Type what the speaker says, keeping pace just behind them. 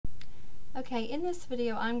Okay, in this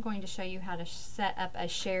video I'm going to show you how to set up a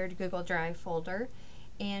shared Google Drive folder.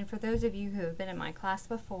 And for those of you who have been in my class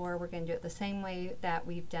before, we're going to do it the same way that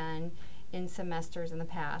we've done in semesters in the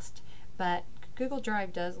past. But Google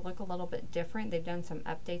Drive does look a little bit different. They've done some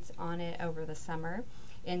updates on it over the summer.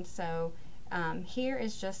 And so here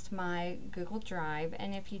is just my Google Drive.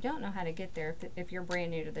 And if you don't know how to get there, if you're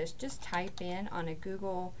brand new to this, just type in on a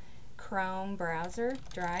Google Chrome browser,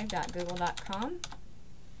 drive.google.com.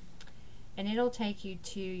 and it'll take you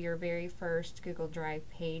to your very first Google Drive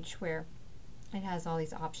page where it has all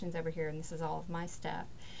these options over here, and this is all of my stuff.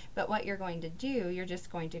 But what you're going to do, you're just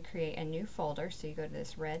going to create a new folder. So you go to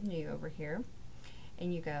this red new over here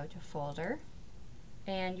and you go to folder,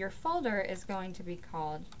 and your folder is going to be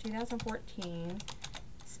called 2014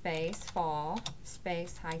 space fall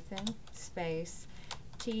space hyphen space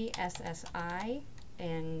TSSI,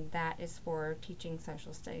 and that is for Teaching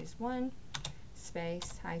Social Studies 1,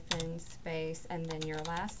 space, hyphen, space, and then your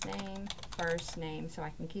last name, first name, so I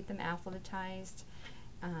can keep them alphabetized,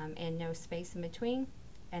 and no space in between,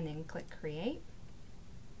 and then click create.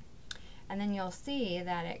 And then you'll see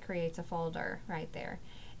that it creates a folder right there.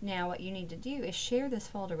 Now what you need to do is share this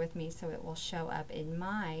folder with me so it will show up in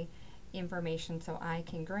my information so I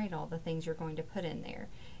can grade all the things you're going to put in there.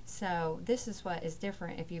 So this is what is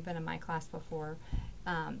different if you've been in my class before.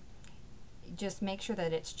 Just make sure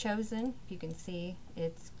that it's chosen. If you can see,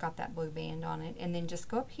 it's got that blue band on it, and then just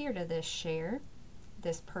go up here to this share,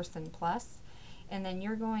 this person plus, and then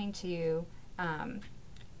you're going to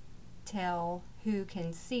tell who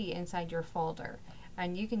can see inside your folder,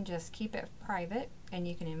 and you can just keep it private, and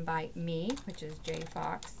you can invite me, which is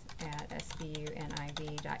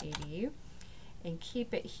jfox@sbuniv.edu, and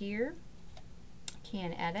keep it here.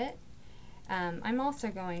 Can edit. I'm also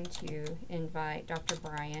going to invite Dr.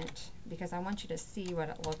 Bryant because I want you to see what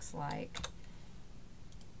it looks like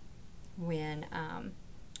when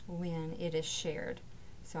it is shared.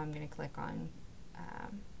 So I'm going to click on,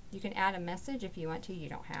 you can add a message if you want to. You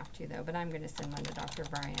don't have to though, but I'm going to send one to Dr.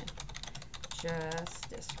 Bryant. Just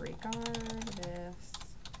disregard this.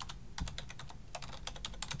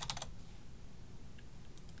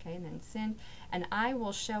 Okay, and then send, and I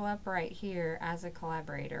will show up right here as a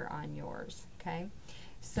collaborator on yours. Okay,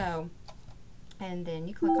 so, and then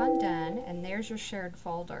you click on done, and there's your shared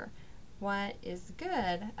folder. What is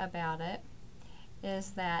good about it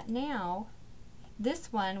is that now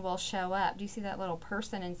this one will show up. Do you see that little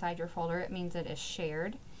person inside your folder? It means it is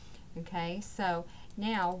shared. Okay, so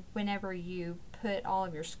now whenever you put all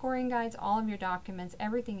of your scoring guides, all of your documents,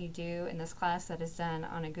 everything you do in this class that is done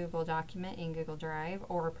on a Google document in Google Drive,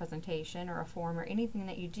 or a presentation or a form or anything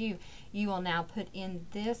that you do, you will now put in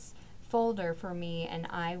this folder for me, and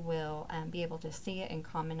I will be able to see it and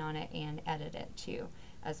comment on it and edit it too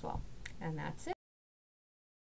as well. And that's it.